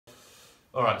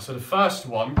Alright, so the first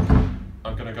one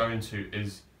I'm going to go into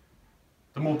is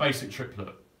the more basic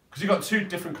triplet. Because you've got two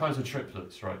different kinds of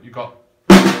triplets, right? You've got...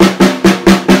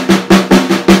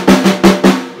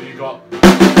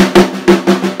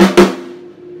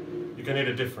 You're going to need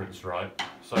a difference, right?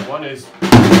 So one is...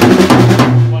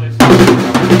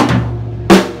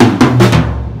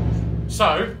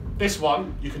 So, this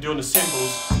one you can do on the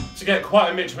cymbals to get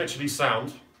quite a Mitch-Mitchell-y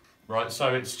sound, right?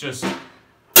 So it's just...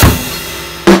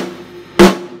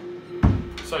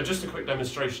 So just a quick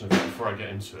demonstration of it before I get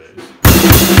into it.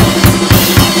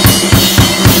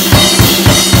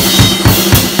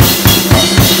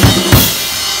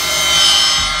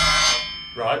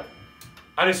 Right,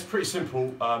 and it's pretty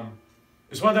simple.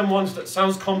 It's one of them ones that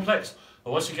sounds complex,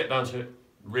 but once you get down to it,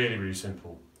 really, really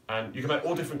simple. And you can make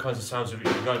all different kinds of sounds with it.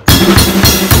 You can go...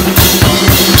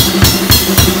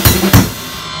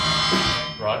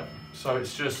 Right, so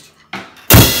it's just...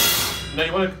 Now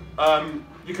you want to...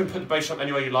 you can put the bass drum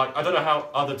anywhere you like. I don't know how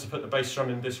other to put the bass drum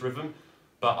in this rhythm,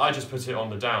 but I just put it on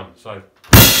the down. So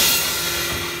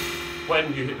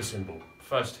when you hit the cymbal,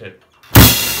 first hit,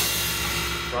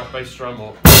 right bass drum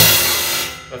or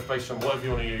left bass drum, whatever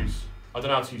you want to use. I don't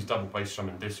know how to use double bass drum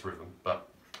in this rhythm, but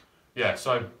yeah.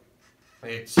 So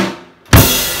it's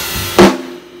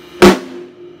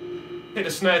hit the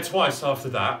snare twice after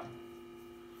that.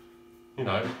 You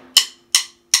know.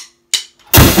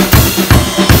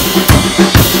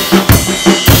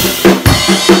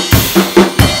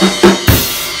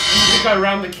 Go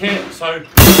around the kit, so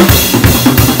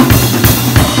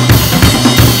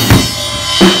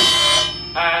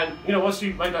and you know, once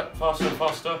you make that faster and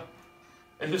faster,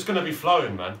 it's just going to be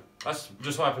flowing, man. That's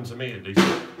just what happened to me at least.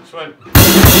 Just went.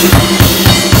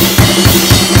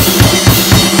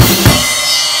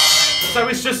 So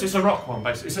it's a rock one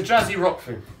basically. It's a jazzy rock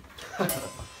thing.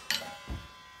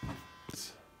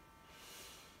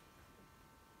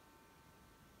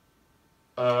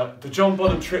 The John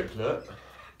Bonham triplet,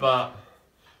 but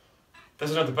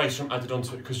there's another bass drum added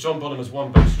onto it because John Bonham has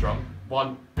one bass drum,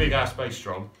 one big ass bass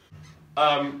drum.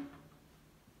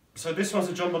 So this one's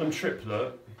a John Bonham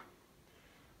triplet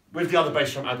with the other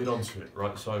bass drum added onto it,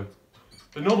 right? So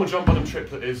the normal John Bonham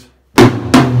triplet is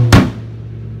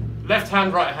left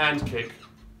hand, right hand kick,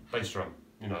 bass drum,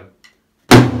 you know.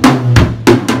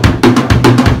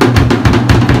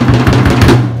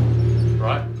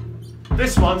 Right?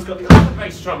 This one's got the other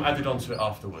bass drum added onto it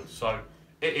afterwards, so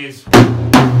it is,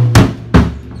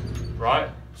 right,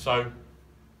 so,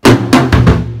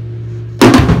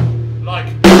 like,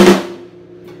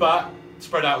 but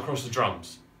spread out across the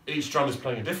drums. Each drum is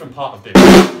playing a different part of this.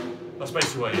 That's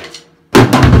basically what it is.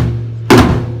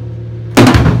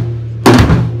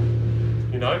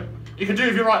 You know, you can do it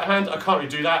with your right hand, I can't really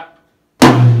do that.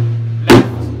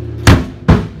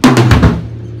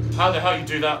 How the hell you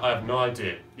do that, I have no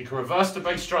idea. You can reverse the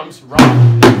bass drums, right,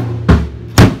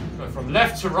 left. Go from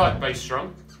left to right bass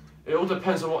drum. It all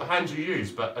depends on what hand you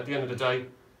use, but at the end of the day,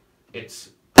 it's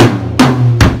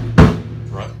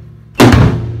right.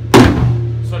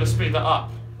 So to speed that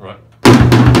up, right.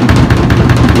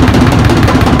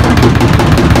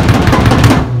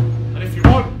 And if you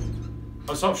want,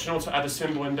 it's optional to add a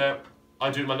cymbal in there. I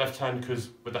do my left hand because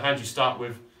with the hand you start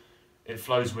with, it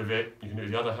flows with it. You can do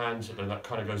the other hand, and then that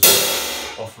kind of goes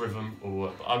off rhythm.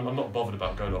 Or I'm not bothered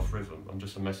about going off rhythm. I'm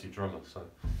just a messy drummer, so.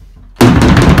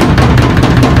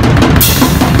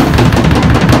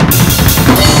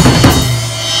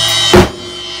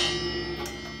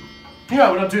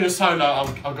 Yeah, when I'm doing a solo,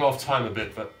 I'll go off time a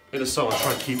bit, but in a song I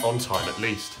try and keep on time at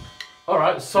least. All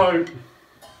right, so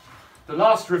the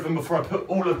last rhythm before I put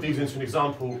all of these into an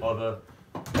example of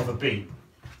a beat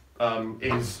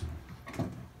is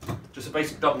just a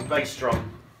basic double bass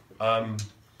drum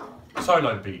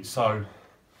solo beat. So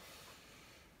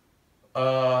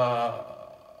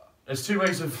there's two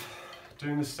ways of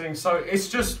doing this thing. So it's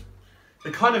just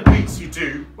the kind of beats you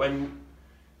do when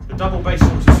the double bass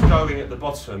drum is just going at the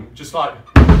bottom, just like.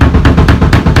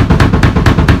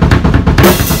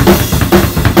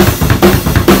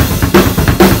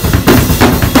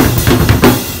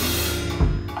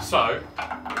 So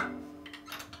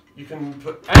you can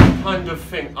put any kind of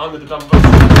thing under the double bass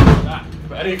drum like that.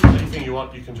 But anything you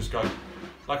want, you can just go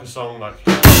like a song, like.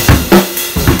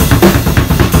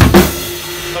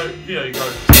 So here you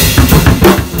go.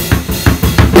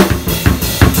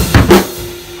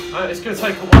 It's going to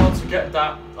take a while to get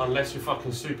that, unless you're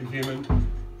fucking superhuman.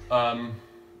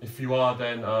 If you are,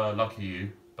 then lucky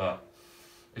you. But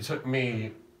it took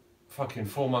me fucking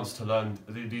 4 months to learn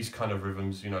these kind of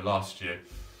rhythms, you know, last year.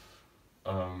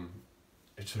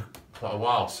 It took quite a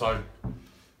while. So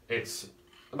it's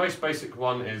the most basic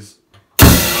one is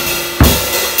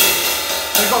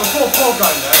before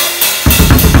going there,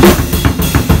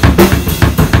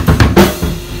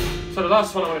 so the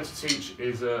last one I wanted to teach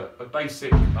is a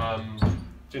basic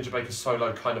Ginger Baker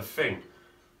solo kind of thing.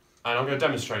 And I'm going to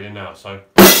demonstrate it now. So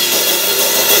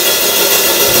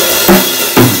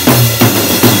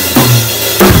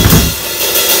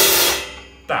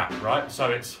that, right?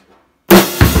 So it's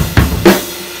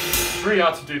really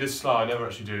hard to do this slow. I never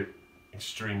actually do it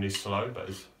extremely slow, but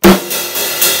it's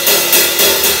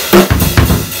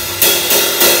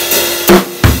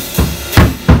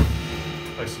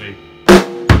basically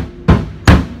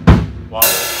while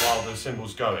the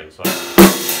cymbal's going. So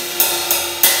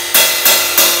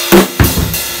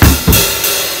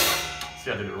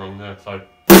see, I did it wrong there. So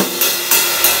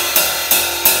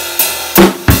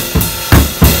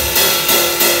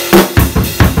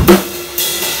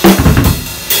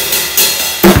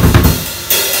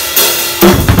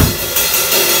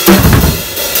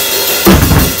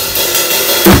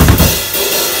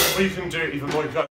you can do it even more.